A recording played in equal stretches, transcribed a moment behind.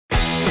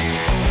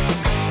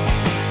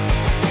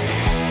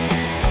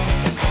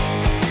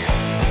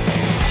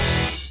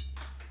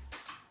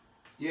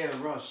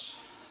Russ,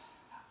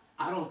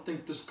 I don't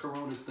think this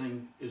corona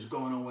thing is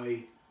going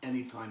away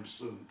anytime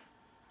soon.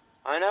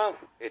 I know.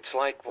 It's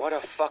like, what a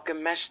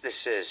fucking mess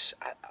this is.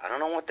 I don't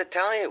know what to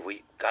tell you.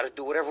 We gotta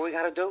do whatever we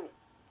gotta do.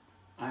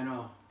 I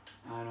know.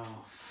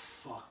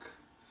 Fuck.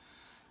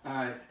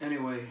 Alright,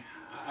 anyway,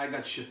 I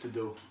got shit to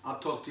do. I'll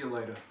talk to you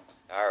later.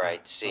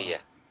 Alright, see ya.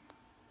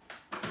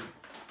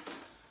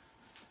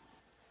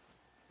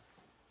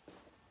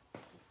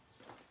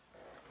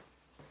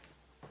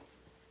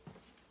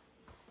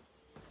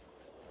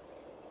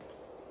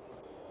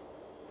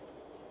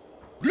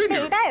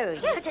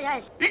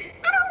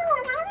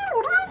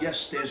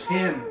 Yes, there's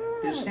ham.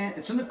 There's ham.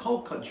 It's in the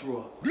cold cut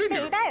drawer.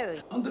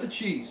 Under the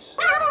cheese.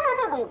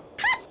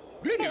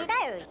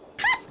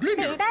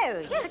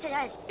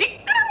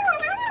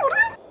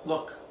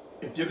 Look,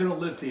 if you're gonna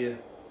live here,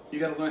 you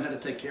gotta learn how to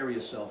take care of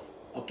yourself,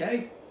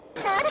 okay?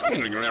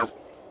 Yeah,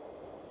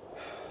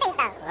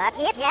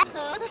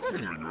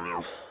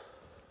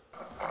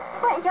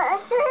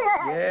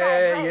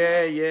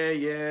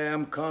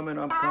 I'm coming.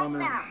 Oh, pain in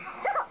the ass.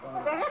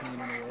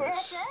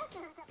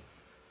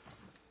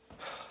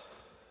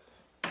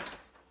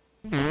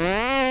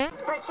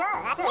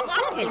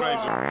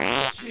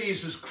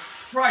 Jesus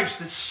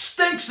Christ, it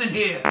stinks in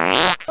here!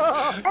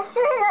 What?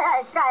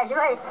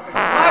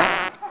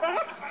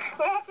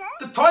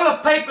 The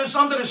toilet paper's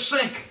under the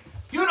sink.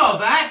 You know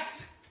that.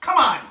 Come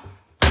on.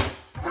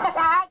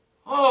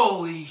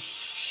 Holy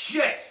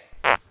shit.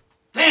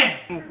 Damn.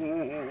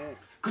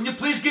 Can you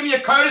please give me a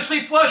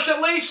courtesy flush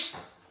at least?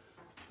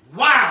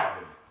 Wow.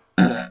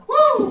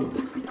 Woo.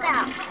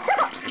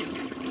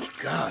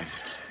 God.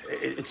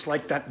 It's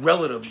like that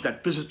relative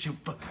that visits you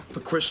for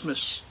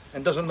Christmas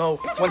and doesn't know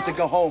when to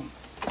go home.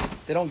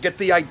 They don't get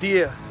the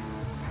idea.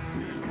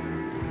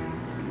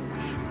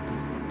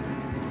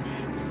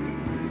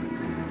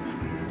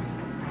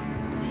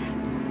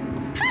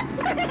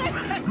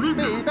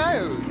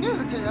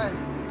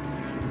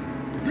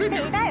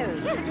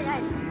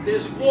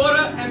 There's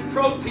water and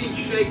protein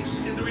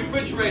shakes in the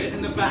refrigerator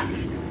in the back.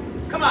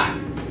 Come on.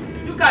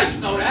 You guys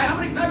know that. How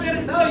many times did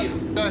I tell you?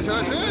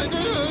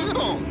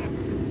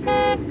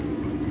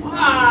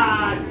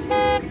 What?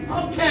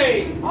 Okay,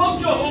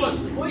 hold your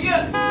horses, will you?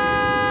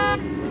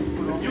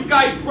 If you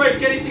guys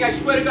break anything, I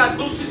swear to God,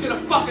 Lucy's gonna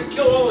fucking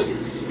kill all of you.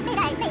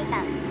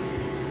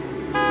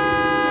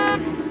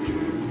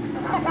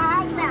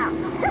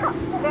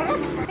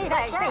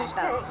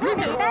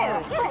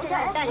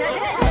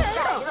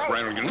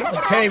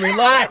 Okay,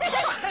 relax.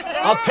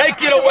 I'll take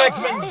you to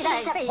Wegmans.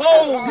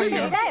 Holy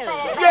shit!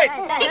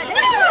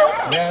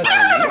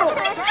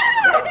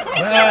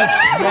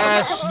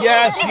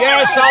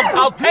 Yes.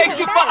 I'll take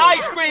you for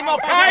ice cream,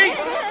 okay?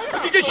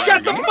 You just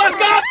shut the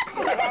fuck up!